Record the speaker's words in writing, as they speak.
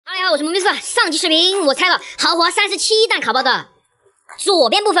好，我是蒙蔽优斯。上期视频我拆了豪华37弹卡包的左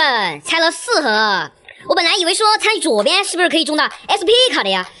边部分，拆了4盒。我本来以为说拆左边是不是可以中到 SP 卡的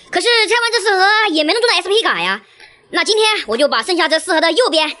呀？可是拆完这4盒也没能中到 SP 卡呀。那今天我就把剩下这4盒的右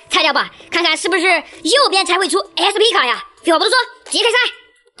边拆掉吧，看看是不是右边才会出 SP 卡呀。废话不多说，直接开拆。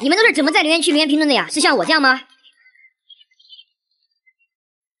你们都是怎么在留言区里面评论的呀？是像我这样吗？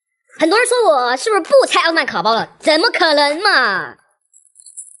很多人说我是不是不拆奥特曼卡包了？怎么可能嘛！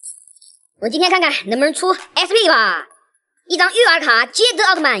我今天看看能不能出 SP 吧。一张育儿卡，捷德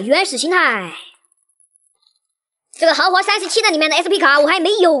奥特曼原始形态。这个豪华37弹里面的 SP 卡我还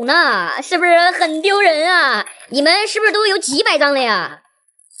没有呢，是不是很丢人啊？你们是不是都有几百张了呀？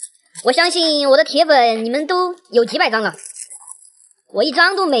我相信我的铁粉你们都有几百张了，我一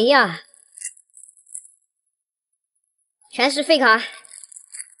张都没呀，全是废卡。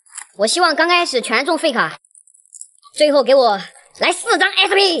我希望刚开始全中废卡，最后给我来4张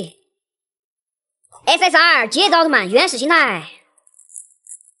SP。SSR 捷德奥特曼原始形态，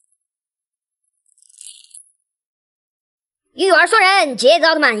育儿双人捷德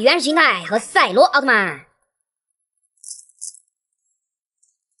奥特曼原始形态和赛罗奥特曼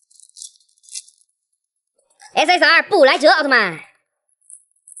，SSR 布莱哲奥特曼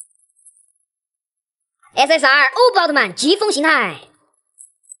，SSR 欧布奥特曼疾风形态。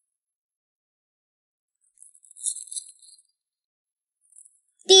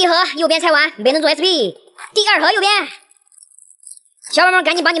第一盒右边拆完没能中 SP， 第2盒右边，小伙伴们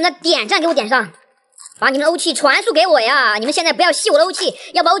赶紧把你们的点赞给我点上，把你们的欧气传输给我呀！你们现在不要吸我的欧气，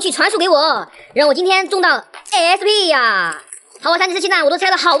要把欧气传输给我，让我今天中到 SP 呀！豪华37弹我都拆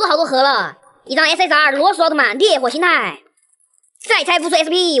了好多盒了，一张 SSR 罗索奥特曼烈火形态，再拆不出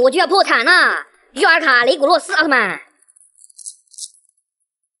SP 我就要破产了。育儿卡雷古洛斯奥特曼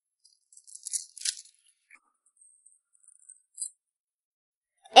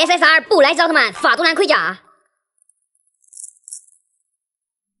，SSR 布莱兹奥特曼法杜兰盔甲，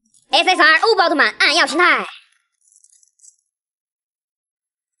 SSR 欧布奥特曼暗耀形态，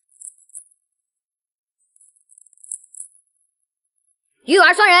育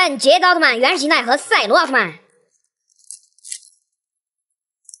儿双人捷德奥特曼原始形态和赛罗奥特曼，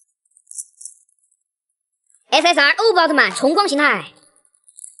 SSR 欧布奥特曼重光形态。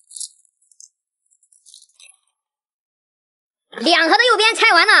2盒的右边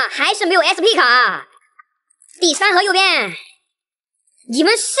拆完了，还是没有 SP 卡。第3盒右边，你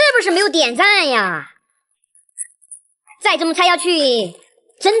们是不是没有点赞呀？再这么拆下去，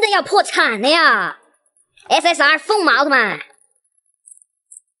真的要破产了呀 ！SSR 凤马奥特曼，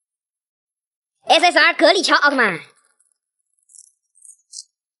 SSR 格里乔奥特曼，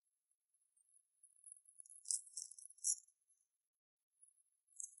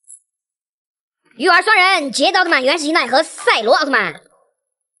育儿双人捷德奥特曼原始形态和赛罗奥特曼，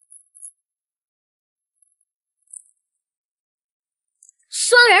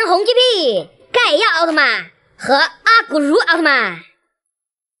双人红 GP 盖亚奥特曼和阿古茹奥特曼，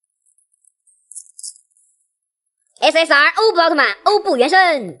 SSR 欧布奥特曼欧布原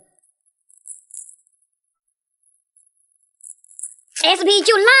生， SP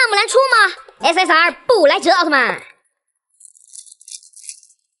就那么难出吗？ SSR 布莱哲奥特曼，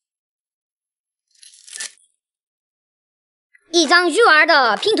一张育儿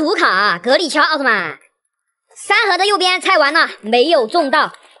的拼图卡格里乔奥特曼，3盒的右边拆完了，没有中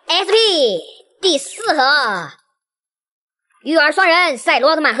到 SP。第4盒育儿双人赛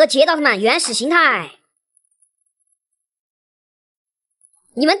罗奥特曼和捷德奥特曼原始形态，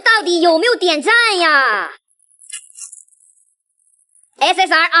你们到底有没有点赞呀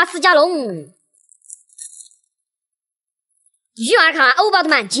 ？SSR 阿斯加隆，育儿卡欧布奥特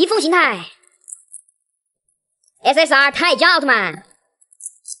曼疾风形态。SSR 泰迦奥特曼，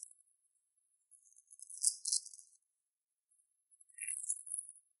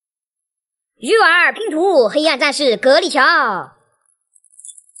育儿拼图黑暗战士格里乔，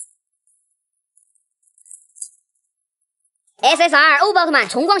 SSR 欧布奥特曼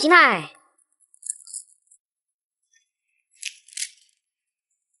重光形态，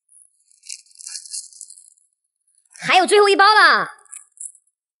还有最后一包了。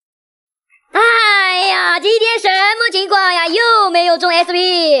哎呀，今天什么情况呀？又没有中 SP，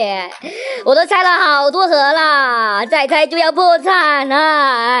 我都拆了好多盒了，再拆就要破产了。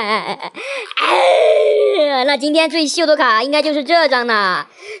哎呀，那今天最秀的卡应该就是这张了，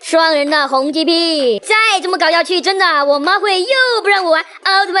双人的红 GP。再这么搞下去，真的我妈会又不让我玩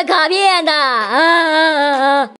奥特曼卡片的。